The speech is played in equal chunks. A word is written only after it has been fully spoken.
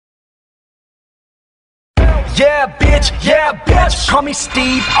yeah, bitch, call me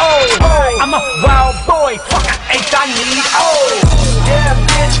Steve, oh, I'm a wild boy, fuck, I ain't I need, oh, yeah,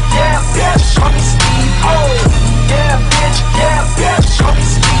 bitch, call me Steve, oh, yeah, bitch, call me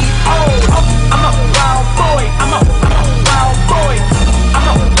Steve, oh, I'm a wild boy, I'm a wild boy, I'm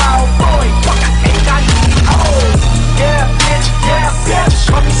a wild boy, fuck, I ain't I need, oh, yeah, bitch,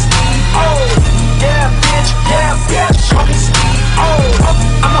 call me Steve, oh, yeah, bitch, call me Steve, oh,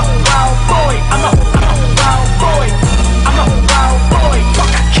 I'm a wild boy, I'm a wild boy, I'm a wild boy,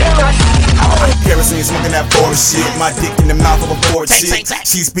 fuck, I can't I need, oh. Kerosene smoking that forward shit, my dick in the mouth of a forward shit.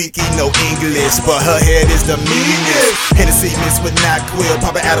 She speaking no English, but her head is the meanest. Hennessy mixed with NyQuil,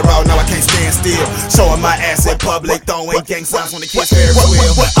 poppin' Adderall, now I can't stand still. Showing my ass in public, throwing gang signs when the kids Ferris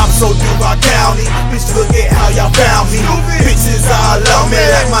wheel. I'm so Duval County, bitch, look at how y'all found me. Bitches all love me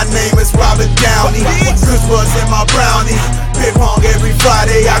like my name is Robert Downey. Christmas in my brownie, big pong every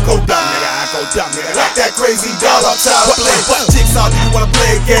Friday. I go dumb, nigga, like that crazy dog I'm trying to play. Jigsaw, do you wanna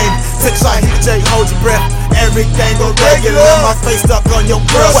play a game? Take a shot, hit the J, hold your breath. Everything go regular, my face stuck on your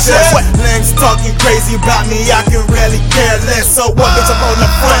girl's chest. Lames talking crazy about me, I can really care less. So what, bitch, I'm on the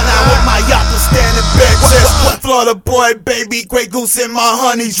front line with my yacht standing bed chest. Florida boy, baby, Grey Goose in my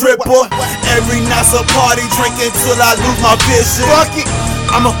honey dripper. Every night's a party, drinking till I lose my vision. Fuck it,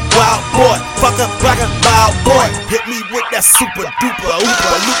 I'm a wild boy, fuck a black and loud boy. Hit me with that super duper,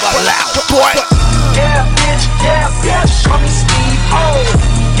 looper loud boy. Yeah, bitch, call me Steve, oh.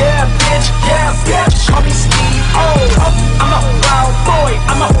 Yeah, bitch, call me Steve, oh. I'm a wild boy,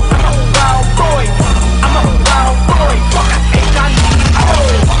 I'm a wild boy.